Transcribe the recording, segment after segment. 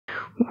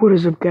What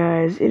is up,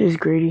 guys? It is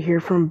Grady here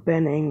from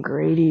Ben and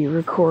Grady,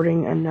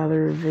 recording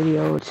another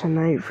video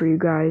tonight for you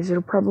guys.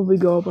 It'll probably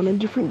go up on a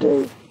different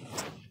day.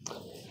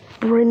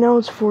 But right now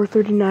it's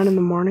 4:39 in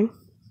the morning.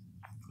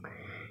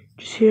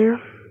 Just here,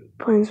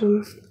 playing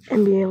some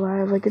NBA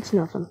Live like it's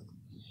nothing.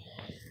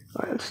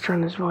 Alright, let's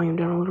turn this volume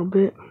down a little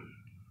bit.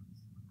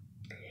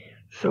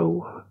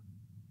 So,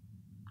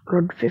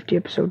 Road to 50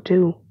 episode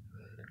 2.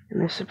 In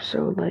this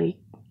episode, like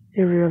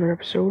every other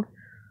episode,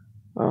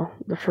 well,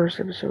 the first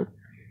episode,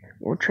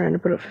 we're trying to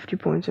put up 50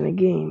 points in a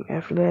game.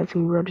 After that, it's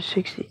going to be road to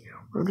 60,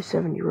 road to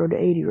 70, road to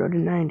 80, road to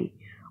 90.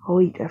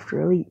 Elite after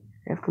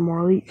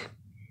more elites.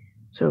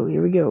 So,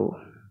 here we go.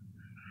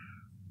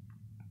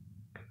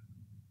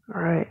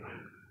 Alright.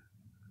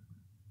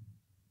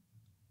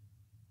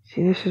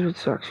 See, this is what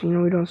sucks. We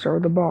don't start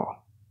with the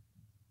ball.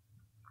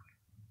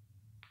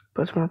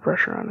 Puts more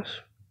pressure on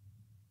us.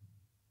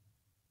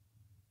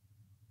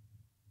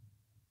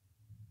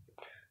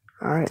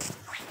 Alright.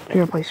 I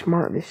gotta play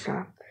smart this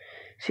time.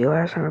 See,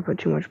 last time I put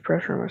too much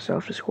pressure on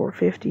myself to score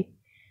 50.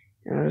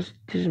 And I just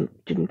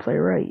didn't play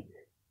right.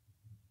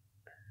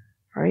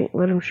 Alright,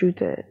 let him shoot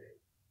that.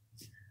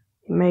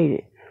 He made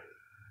it.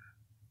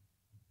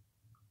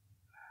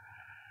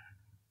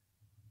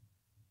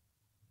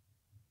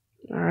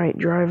 Alright,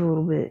 drive a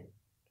little bit.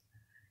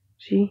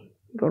 See?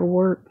 Go to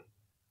work.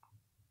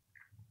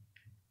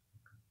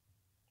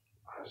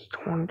 I just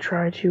don't want to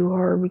try too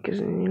hard because,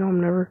 I'm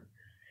never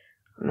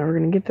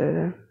going to get there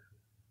then.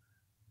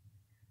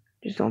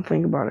 Just don't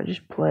think about it.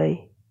 Just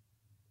play.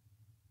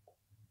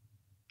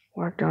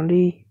 Whack down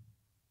D.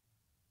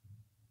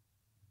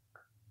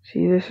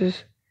 See, this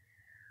is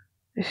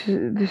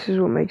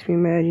what makes me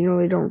mad.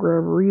 They don't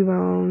grab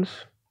rebounds.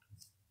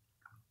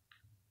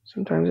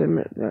 Sometimes it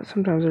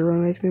really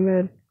makes me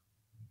mad.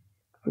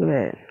 Look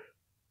at that.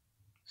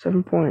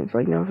 7 points,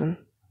 like nothing.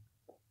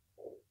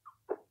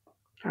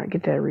 Alright,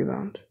 get that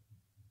rebound.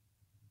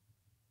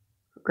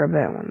 Grab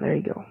that one. There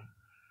you go.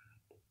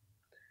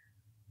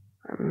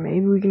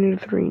 Maybe we can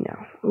hit a 3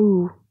 now.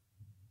 Ooh.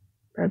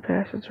 Bad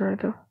pass. That's right,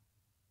 though.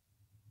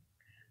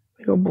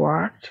 We go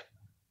blocked.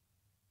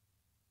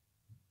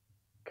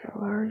 Kyle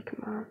Lowry,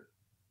 come on.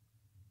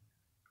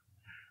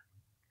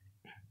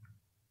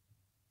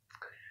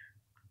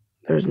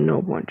 There's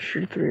no point to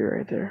shoot 3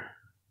 right there.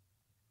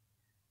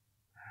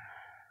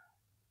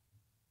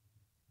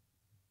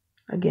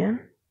 Again?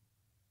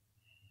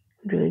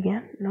 Do it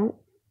again?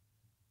 Nope.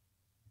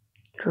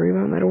 Get a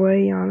rebound that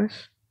away,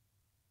 Giannis.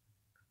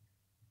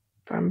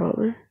 Find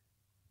Butler.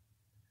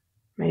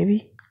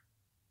 Maybe.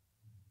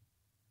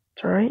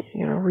 It's alright.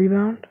 You got a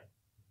rebound.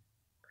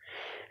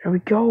 There we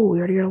go. We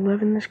already got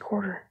 11 this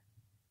quarter.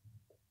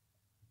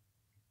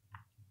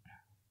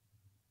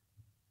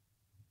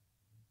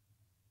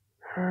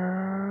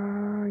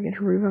 Get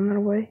a rebound that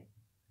away.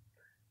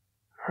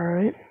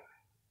 Alright.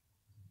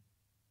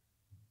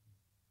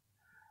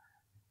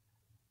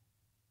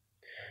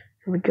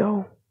 Here we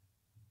go.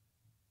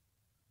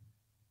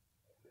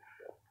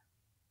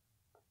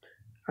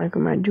 I think I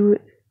might do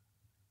it.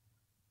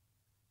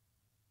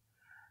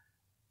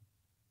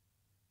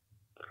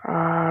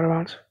 Out of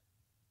bounds.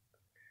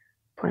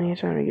 Plenty of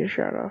time to get a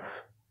shot off.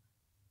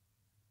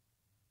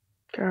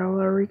 Kyle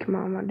Lowry, come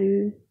on, my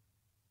dude.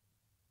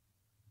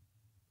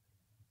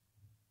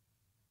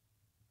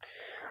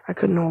 I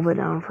couldn't hold it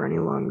down for any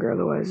longer,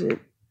 otherwise I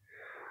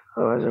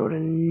would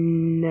have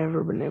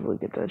never been able to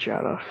get that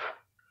shot off.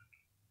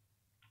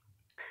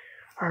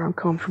 Alright, I'm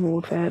comfortable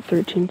with that.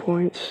 13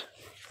 points.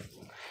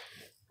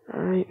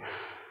 Alright.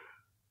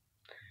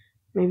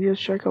 Maybe let's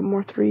check out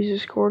more threes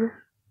this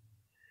quarter.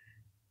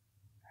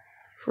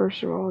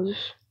 First of all,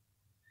 just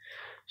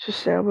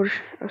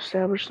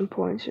establish some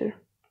points here.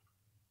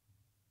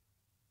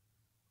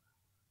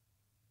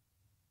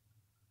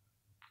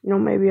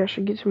 Maybe I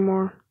should get some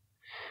more.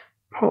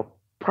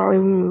 Probably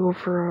when we go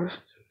for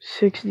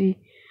 60,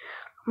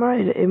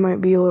 it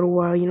might be a little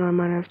while. I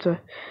might have to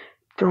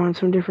throw in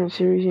some different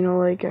series.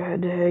 Like a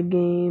head-to-head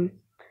game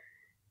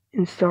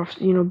and stuff.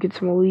 Get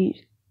some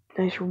elite,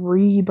 nice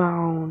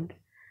rebound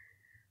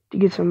to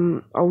get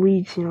some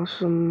elites.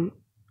 Some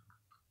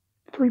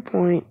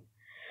 3-point.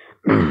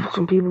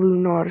 Some people who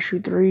know how to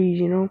shoot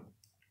threes. Because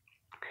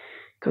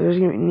there's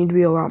gonna need to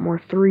be a lot more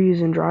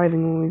threes and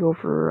driving when we go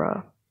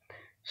for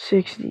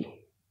 60.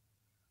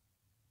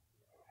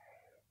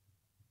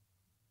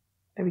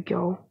 There we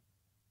go.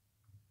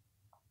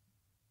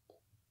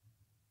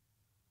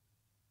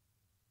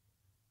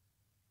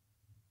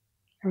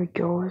 There we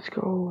go. Let's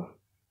go.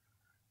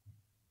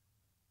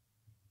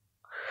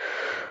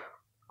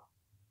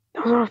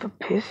 Those are the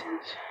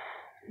Pistons.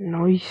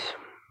 Nice.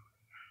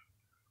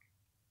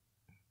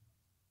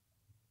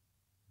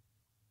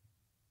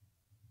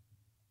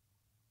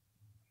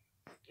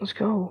 Let's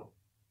go.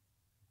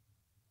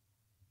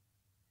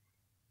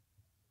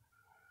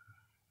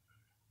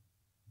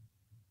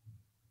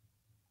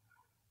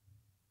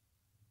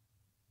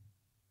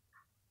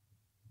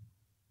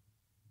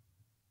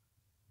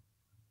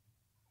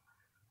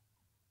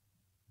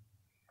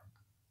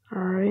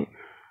 Alright.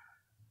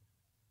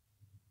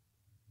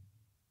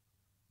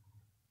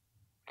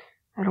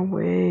 Out of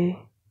way.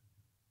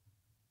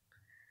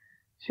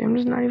 See, I'm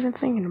just not even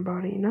thinking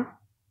about it, you know?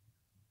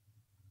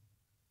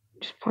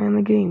 Just playing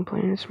the game,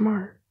 playing it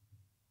smart.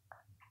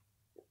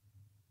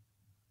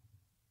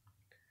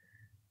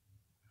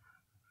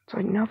 It's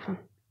like nothing.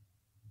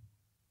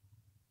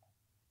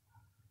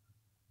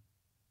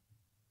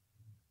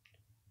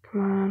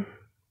 Come on.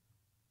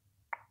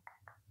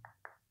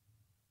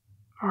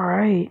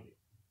 Alright.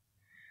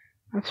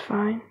 That's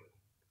fine.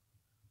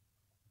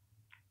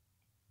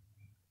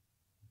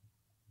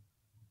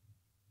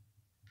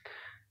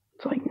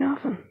 It's like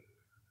nothing.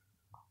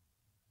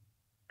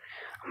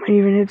 I might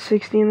even hit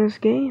 60 in this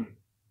game.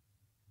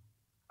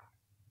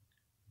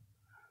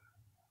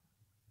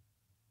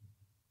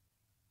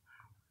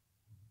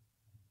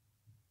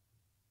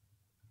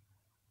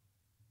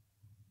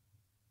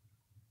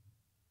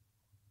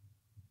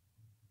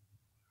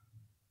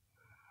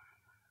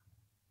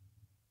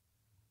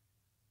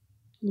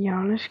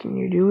 Giannis, can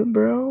you do it,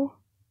 bro?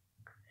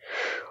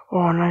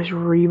 Oh, nice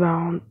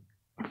rebound.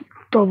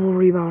 Double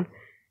rebound.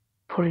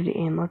 Put it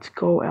in. Let's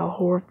go, Al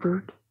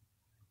Horford.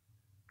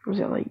 Was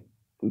that like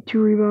 2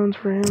 rebounds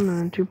for him and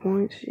then 2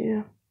 points?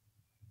 Yeah.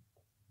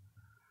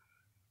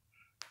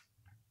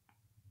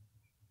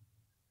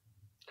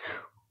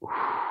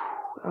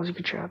 That was a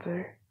good shot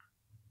there.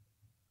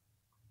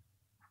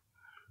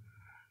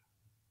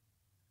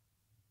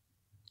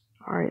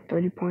 Alright,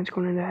 30 points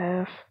going into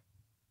half.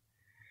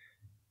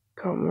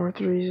 Couple more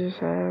threes this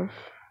half.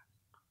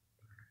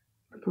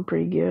 Looking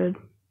pretty good.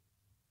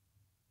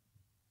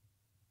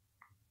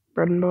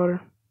 Bread and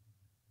butter.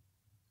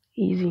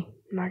 Easy.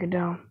 Knock it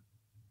down.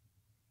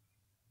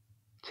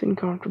 It's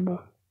uncomfortable.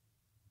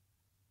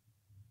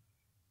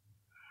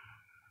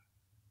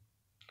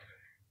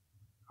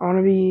 I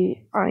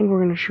think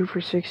we're gonna shoot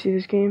for 60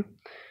 this game.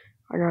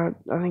 I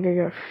think I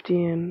got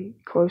 50 and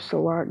close to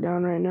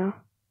lockdown right now.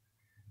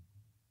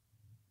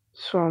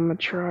 So I'm gonna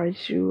try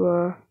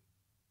to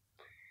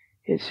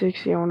hit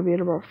 60. I want to be at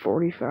about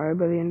 45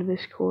 by the end of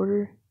this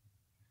quarter.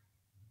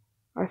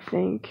 I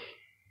think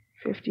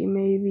 50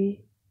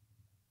 maybe.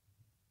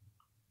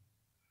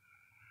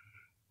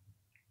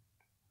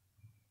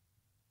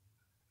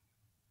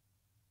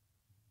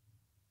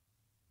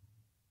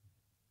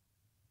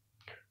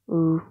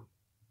 Ooh.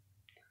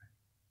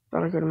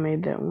 Thought I could have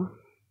made that one.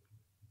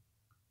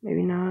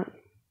 Maybe not.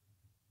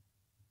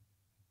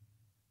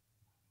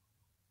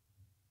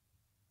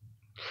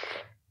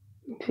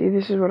 See,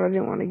 this is what I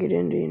didn't want to get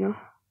into, you know?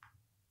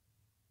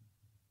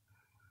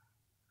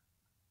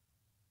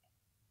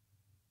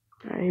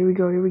 Alright, here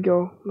we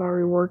go.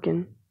 Lowry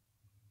working.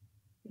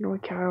 You know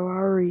what, Kyle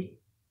Lowry.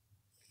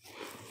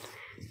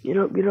 Get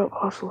up,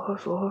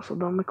 hustle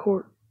down the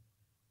court.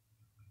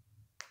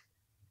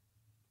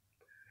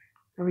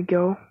 There we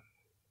go.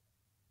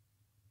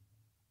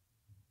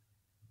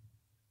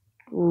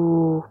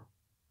 Ooh.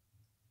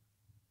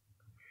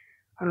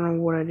 I don't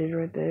know what I did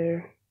right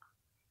there.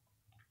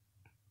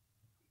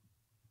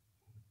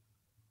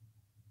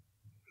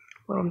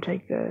 Let him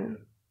take that.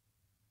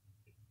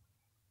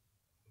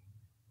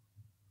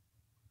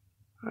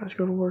 Let's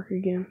go to work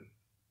again.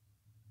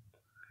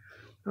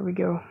 There we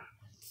go.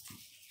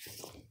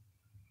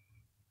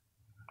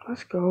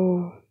 Let's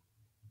go.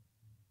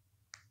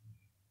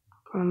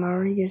 Come on,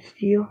 Lowry, get a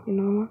steal. You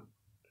know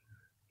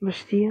what? A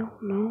steal?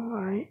 No?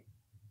 Alright.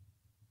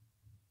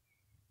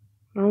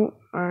 No?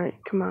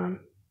 Alright, come on.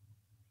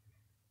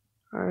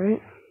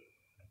 Alright.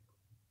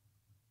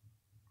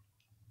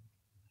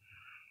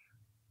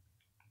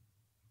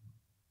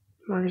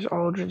 Marcus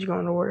Aldridge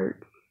going to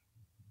work.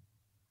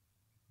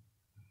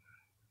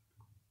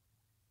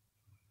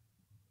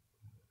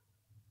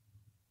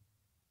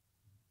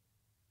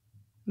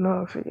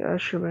 No, I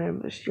should have been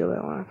able to steal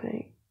that one, I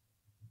think.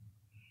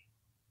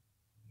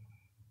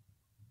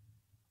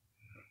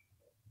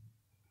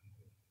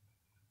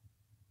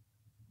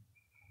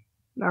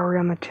 Now we're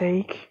on the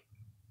take.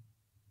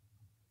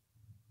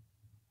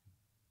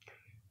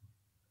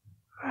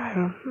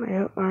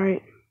 Yep,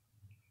 alright.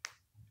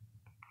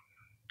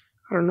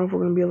 I don't know if we're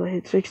going to be able to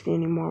hit 60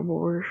 anymore, but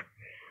we're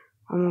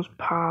almost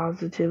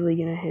positively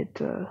going to hit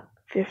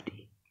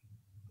 50.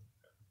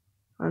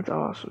 That's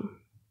awesome.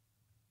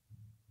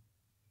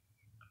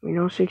 We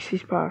know 60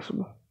 is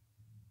possible.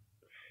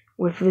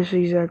 With this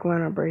exact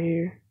lineup right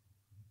here.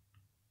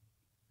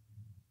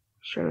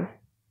 Should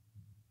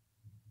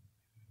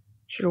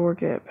have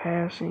worked at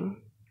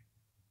passing.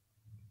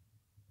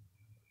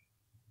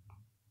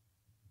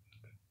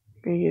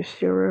 Gonna get a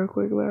steal real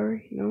quick,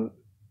 Larry? Nope.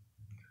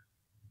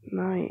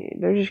 Nah,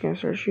 they're just gonna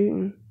start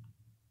shooting.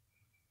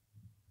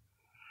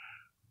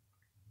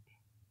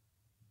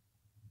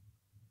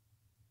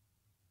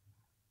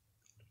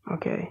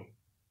 Okay.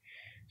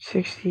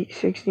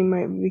 60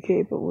 might be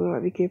capable. We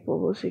might be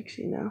capable of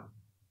 60 now.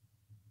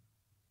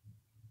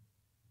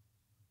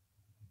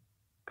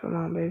 Come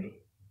on, baby.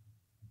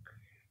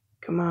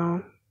 Come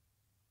on.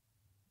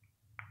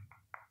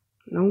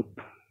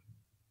 Nope.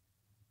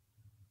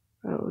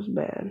 That was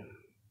bad.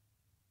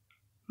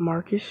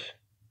 Marcus.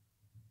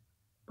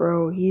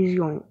 Bro, he's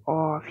going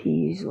off.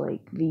 He's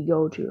like the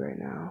go-to right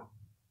now.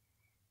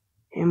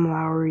 him,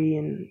 Lowry,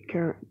 and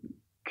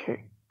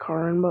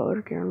Karen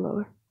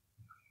Butler.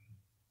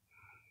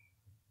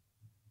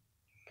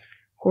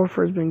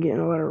 Horford's been getting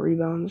a lot of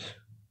rebounds.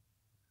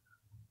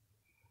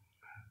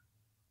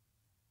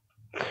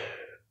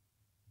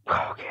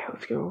 Okay,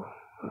 let's go.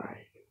 All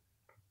right.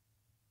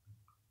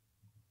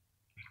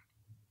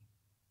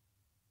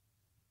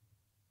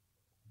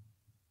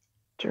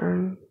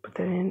 Turn, put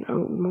that in.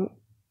 Oh, no.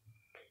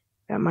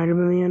 That might have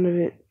been the end of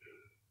it.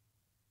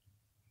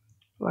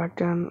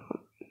 Lockdown.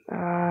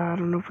 I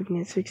don't know if we can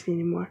hit 60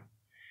 anymore.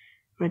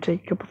 Might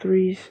take a couple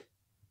threes.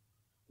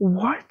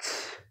 What?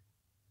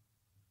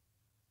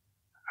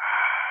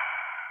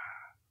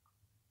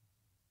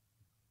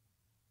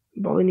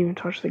 Ball didn't even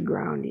touch the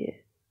ground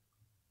yet.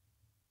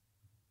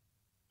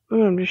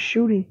 Look, I'm just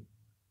shooting.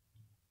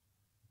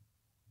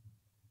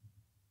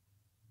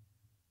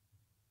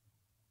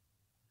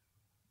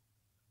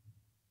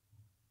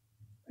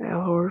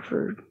 Al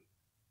Horford.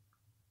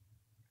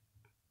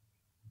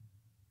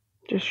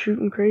 Just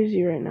shooting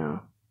crazy right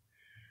now.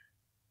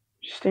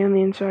 Just stay on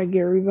the inside,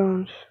 get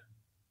rebounds.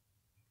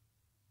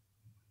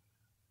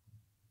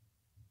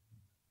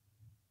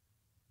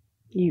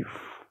 You're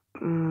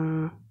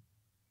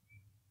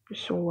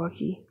so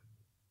lucky.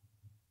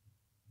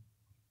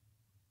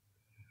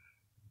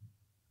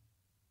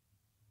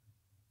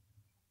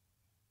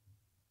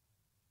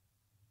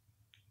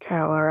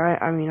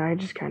 Kyler, I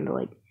just kind of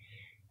like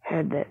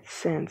had that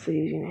sense that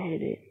he's gonna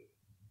hit it.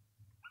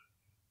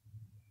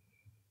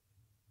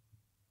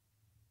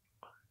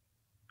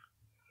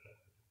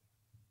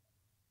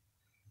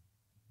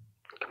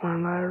 Come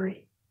on,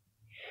 Lowry.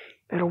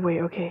 That'll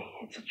wait. Okay,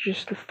 it's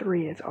just a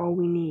 3. That's all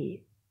we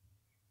need.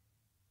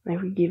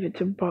 Like, we give it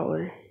to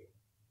Butler.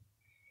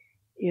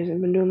 He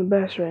hasn't been doing the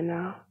best right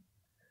now,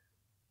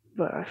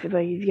 but I feel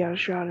like he's got a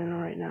shot in him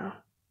right now.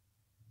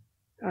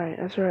 Alright,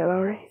 that's alright,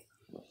 Lowry.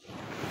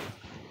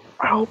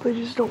 I hope they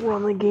just don't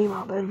run the game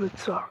out. That would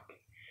suck.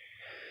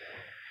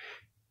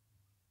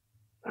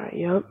 Alright,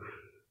 yep.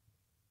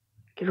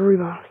 Get a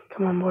rebound.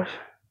 Come on, boys.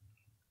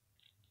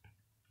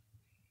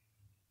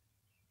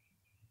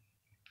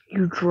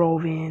 You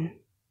drove in.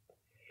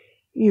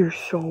 You're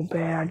so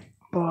bad,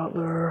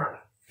 Butler.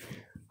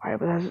 Alright,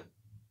 but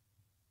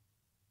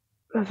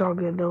that's all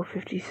good though.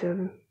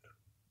 57.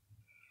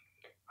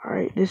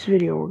 Alright, this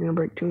video we're gonna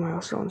break 2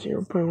 milestones here.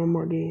 We're playing one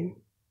more game.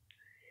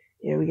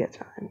 Yeah, we got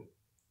time.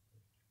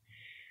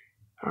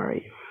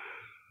 Alright.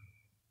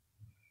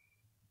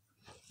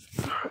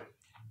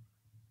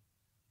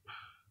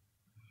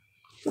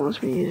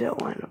 Once we use that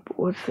lineup,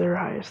 what's their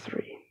highest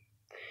 3?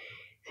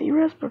 See,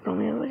 Westbrook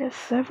only has like a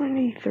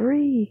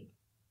 73.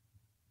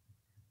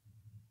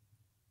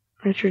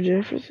 Richard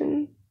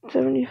Jefferson,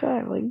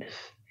 75. Like this.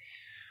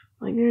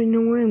 Like, there ain't no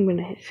way I'm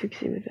gonna hit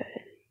 60 with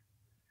that.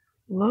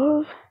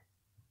 Love,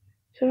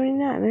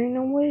 79. There ain't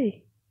no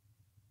way.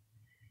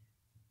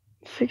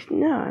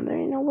 69. There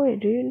ain't no way,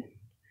 dude.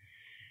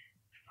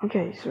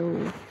 Okay, so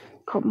a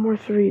couple more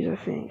threes, I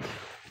think.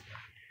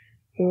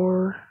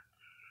 Or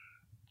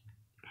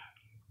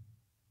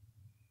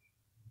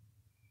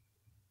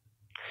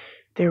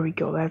there we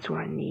go. That's what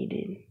I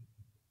needed.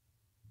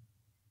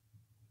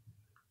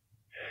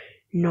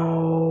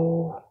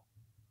 No.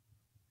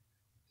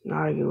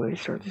 Not a good way to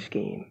start this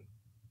game.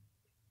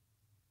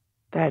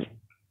 That.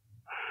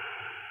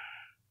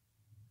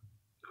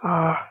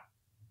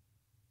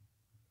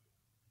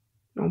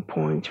 No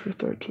points for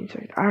 13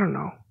 seconds. I don't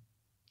know.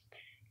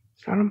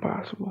 It's not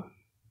impossible.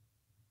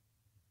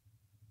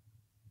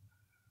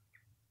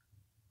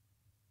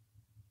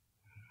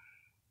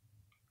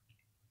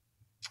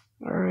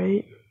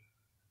 Alright.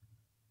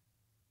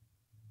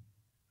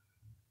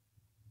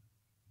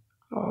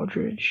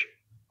 Aldridge.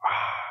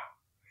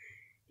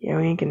 Yeah,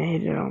 we ain't gonna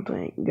hit it, I don't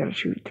think. We gotta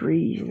shoot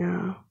threes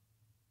now.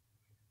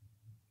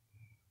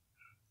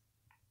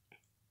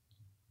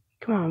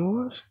 Come on,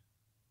 boys.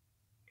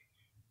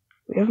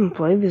 We haven't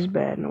played this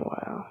bad in a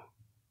while.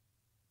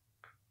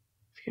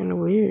 It's kinda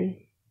weird.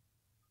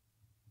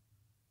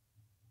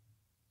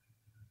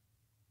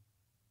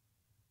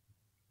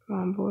 Come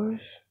on,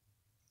 boys.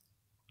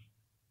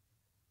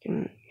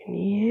 Can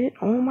he hit?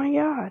 Oh my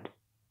god.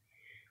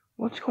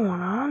 What's going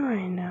on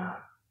right now?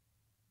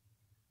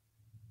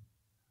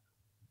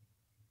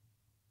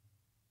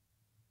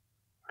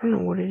 I don't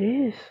know what it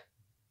is.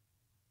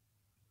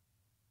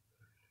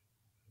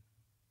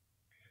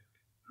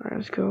 Alright,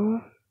 let's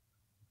go.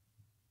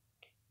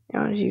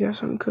 Giannis, you got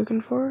something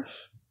cooking for us?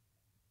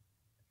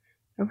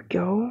 There we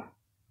go.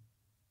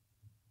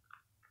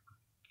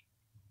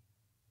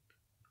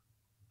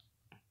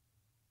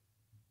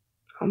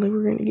 I don't think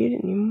we're gonna get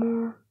it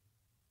anymore.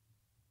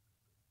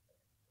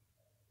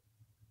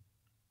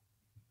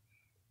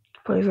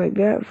 Plays like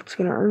that, it's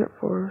gonna earn it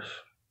for us.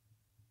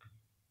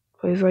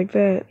 Plays like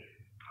that.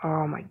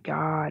 Oh my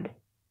god.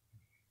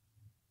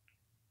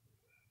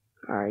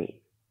 Alright.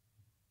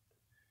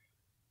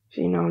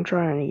 See, now I'm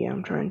trying again.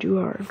 I'm trying too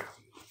hard.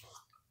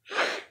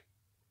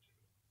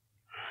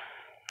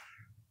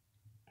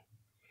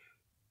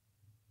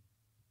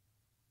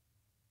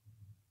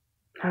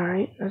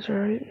 Alright, that's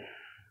alright.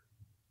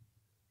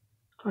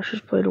 Let's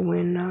just play to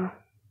win now.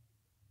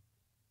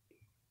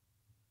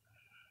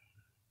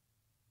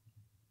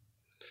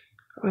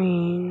 I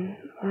mean,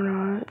 or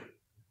not.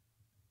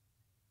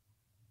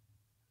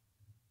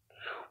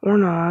 Or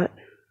not.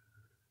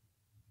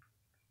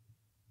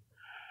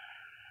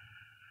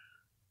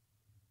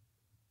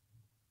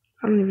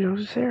 I don't even know what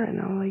to say right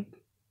now. Like,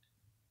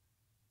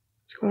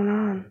 what's going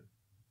on?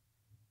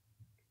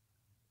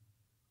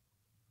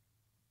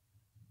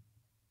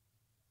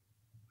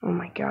 Oh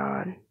my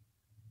god.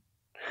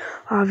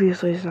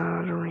 Obviously, it's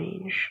not out of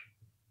range.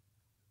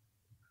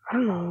 I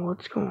don't know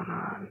what's going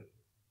on.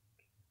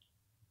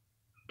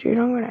 Dude,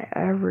 I'm gonna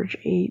average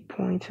 8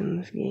 points in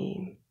this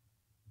game.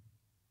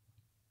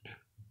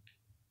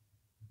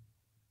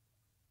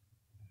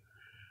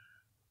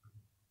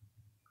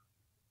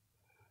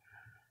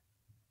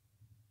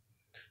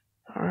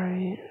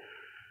 Alright.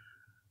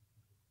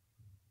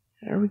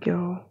 There we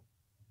go.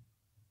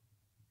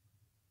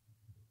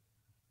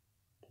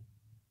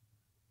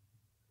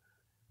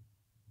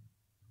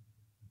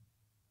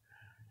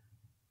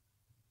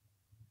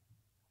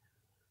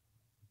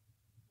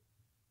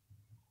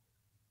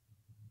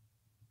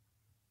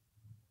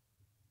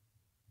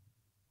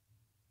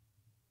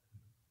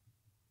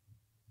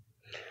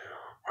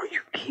 Are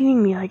you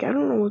kidding me? Like, I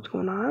don't know what's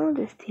going on with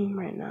this team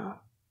right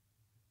now.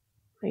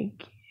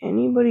 Like,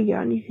 anybody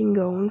got anything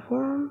going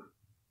for them?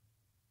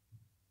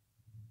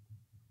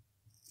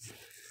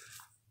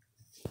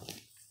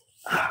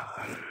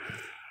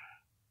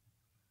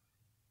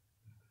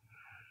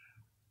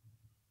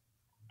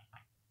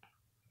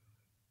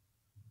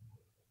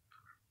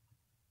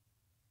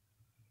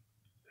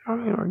 I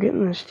mean, we're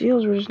getting the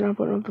steals, we're just not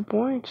putting up the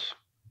points.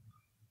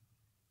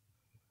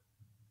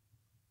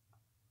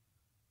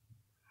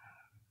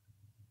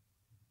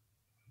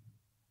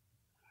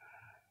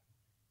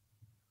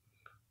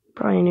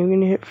 Probably ain't even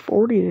gonna hit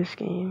 40 this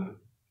game.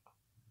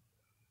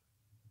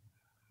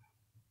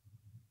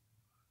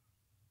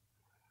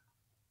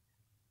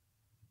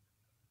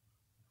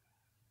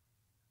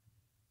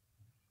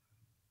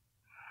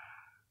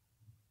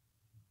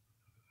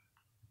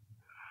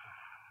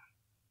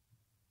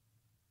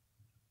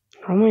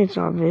 Normally it's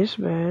not this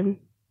bad.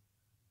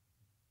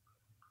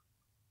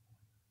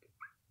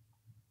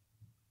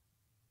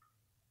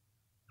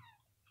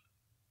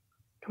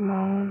 Come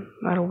on,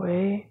 that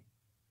away.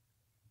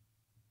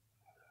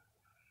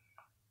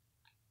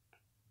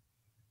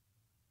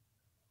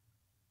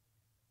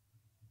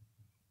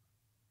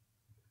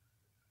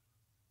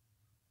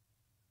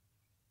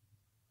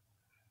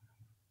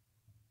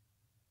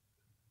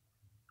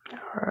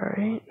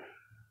 Alright.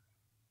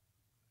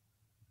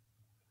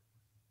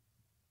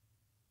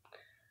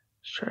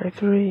 Let's try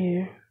 3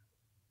 here.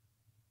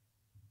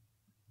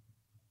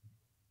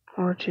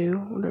 Or 2,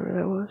 whatever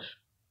that was.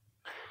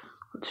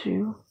 Or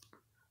 2.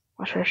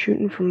 I'll try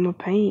shooting from the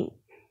paint.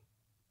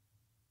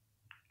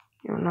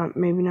 You know,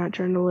 maybe not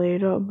trying to lay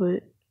it up,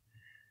 but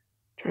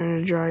trying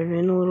to drive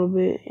in a little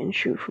bit and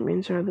shoot from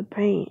inside the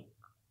paint.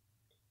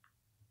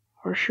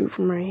 Or shoot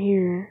from right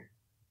here.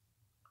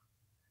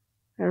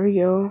 There we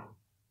go.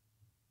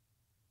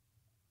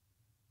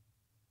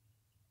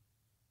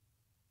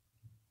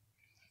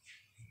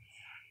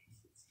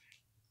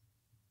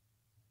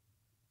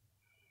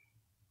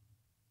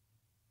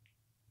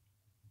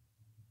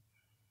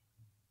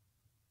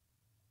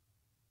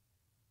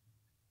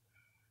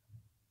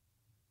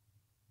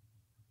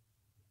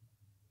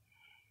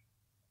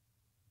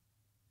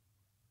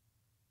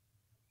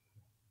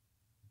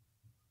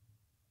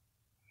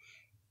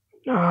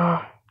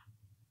 Ah,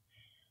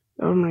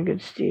 that would have been a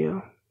good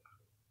steal.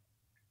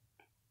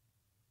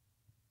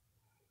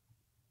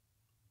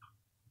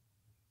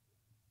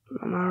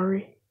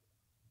 Lowry.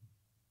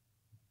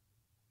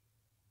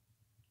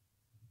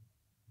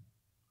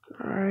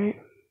 Alright.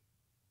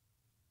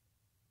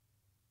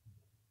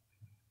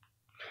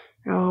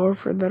 Al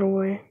Horford that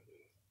away.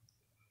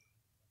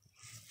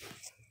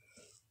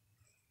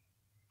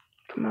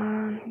 Come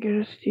on, get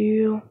a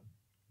steal.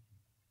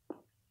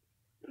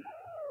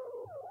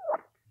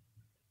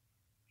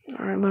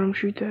 Alright, let him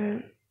shoot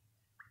that.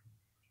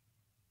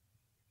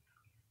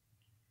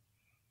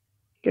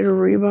 Get a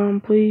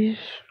rebound, please.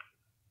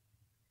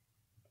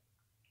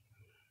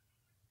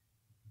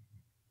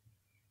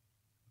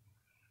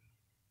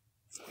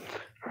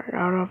 Alright,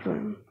 out of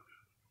them.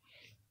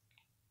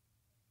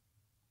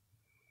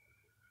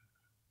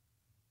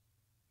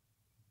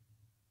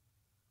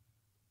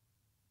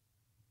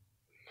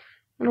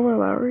 What about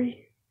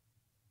Lowry?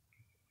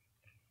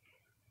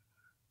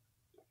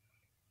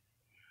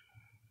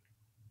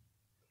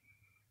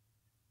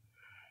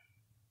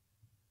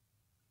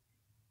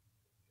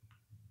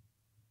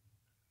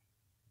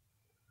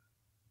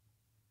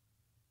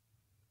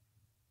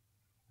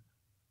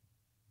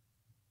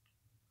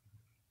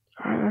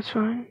 Alright, that's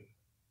fine.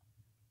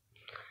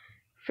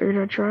 Figured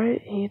I'd try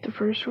it. He hit the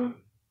first one.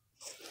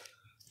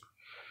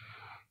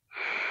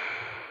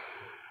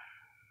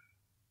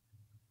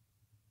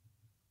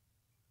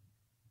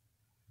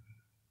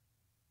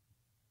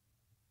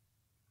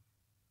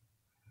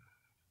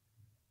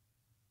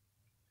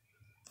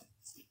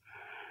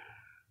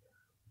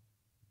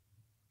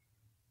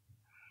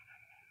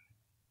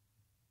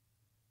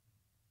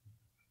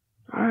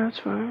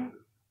 that's fine.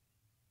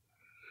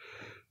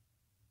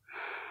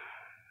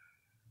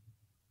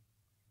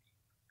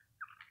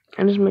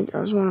 I just want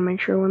to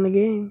make sure I win the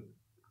game.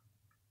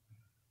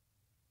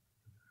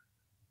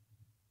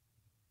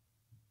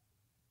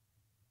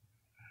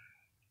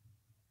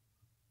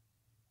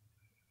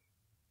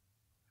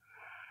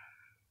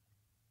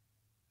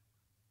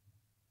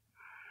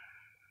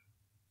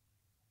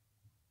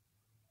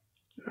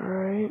 All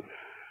right.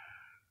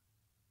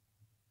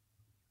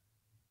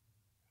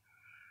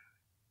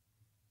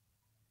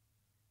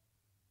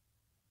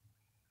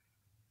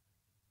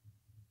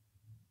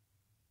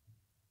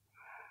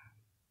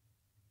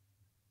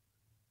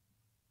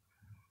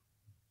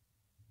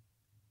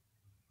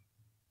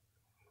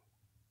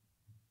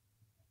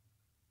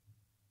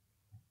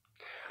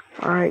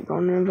 Alright,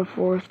 going into the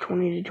fourth,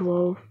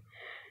 20-12.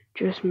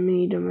 Just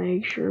need to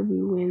make sure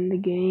we win the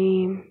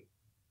game.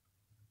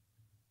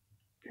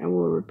 I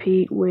will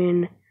repeat,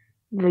 win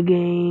the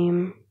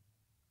game.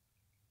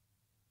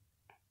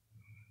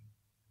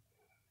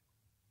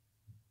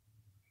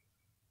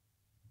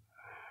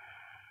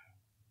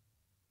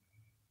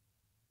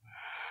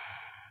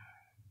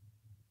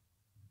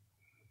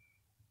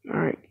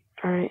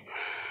 Alright.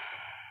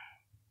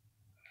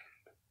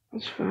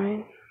 That's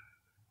fine.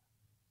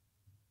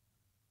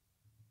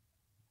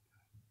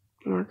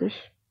 Marcus.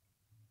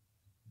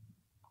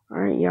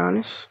 Alright,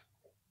 Giannis.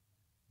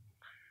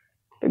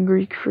 The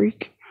Greek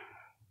Freak.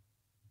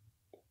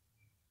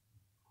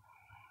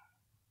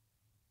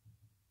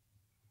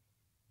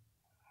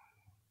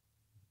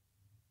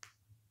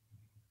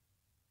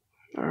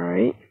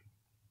 Alright.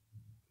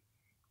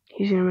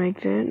 He's gonna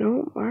make that.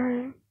 Nope.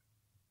 Alright.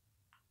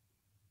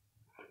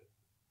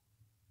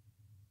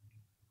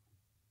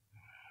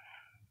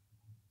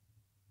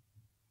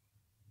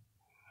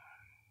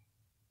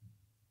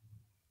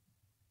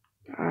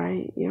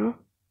 Alright,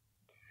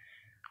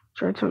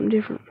 tried something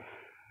different.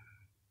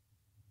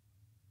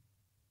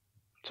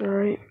 It's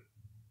alright.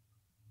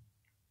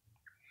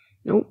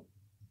 Nope.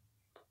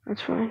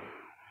 That's fine.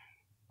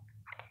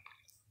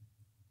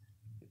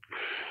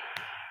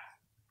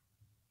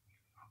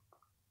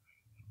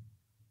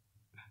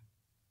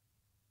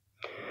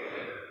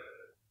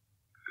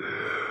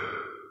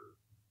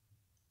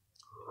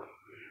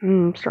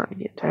 I'm starting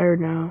to get tired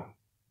now.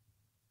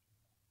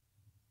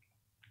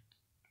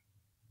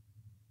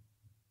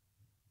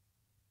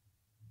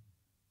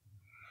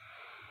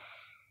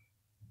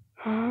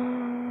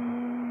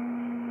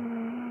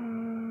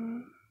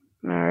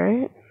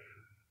 Alright.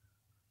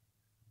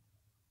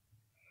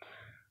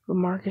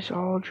 LaMarcus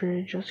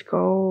Aldridge, let's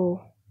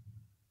go.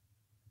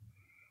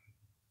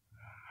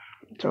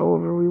 It's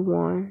over, we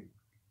won.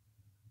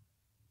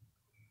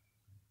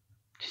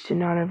 Just did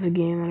not have the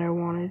game that I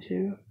wanted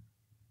to.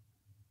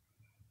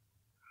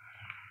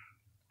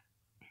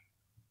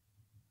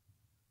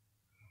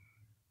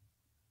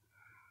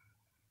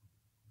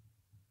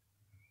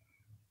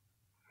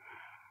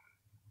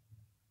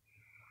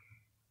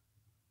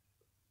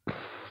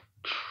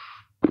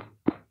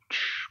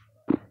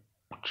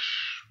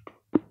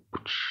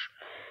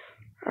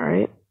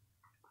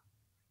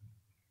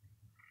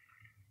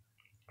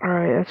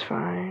 Alright, that's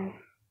fine.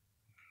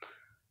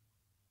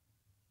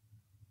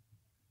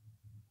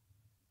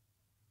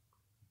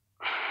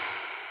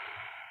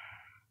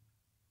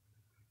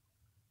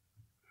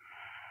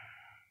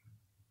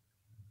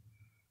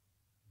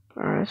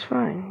 Alright, that's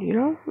fine.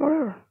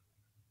 Whatever.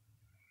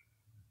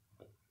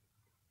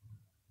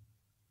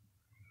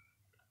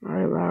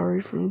 Alright,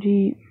 Lowry from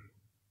deep.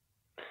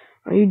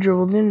 Oh, you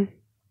dribbled in.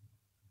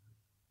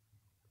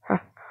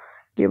 Ha.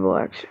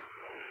 Gibblex.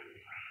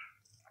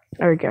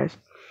 Alright, guys.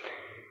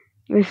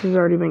 This has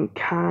already been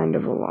kind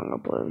of a long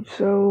upload.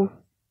 So,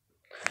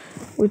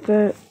 with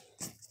that,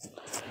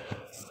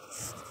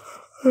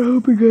 I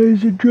hope you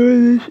guys enjoy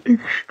this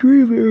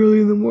extremely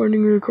early in the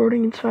morning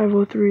recording. It's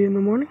 5:03 in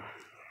the morning.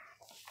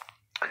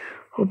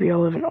 Hope you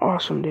all have an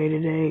awesome day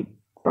today.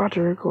 About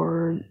to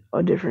record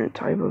a different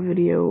type of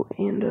video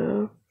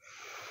and,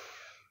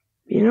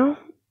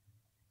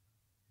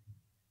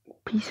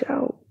 peace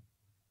out.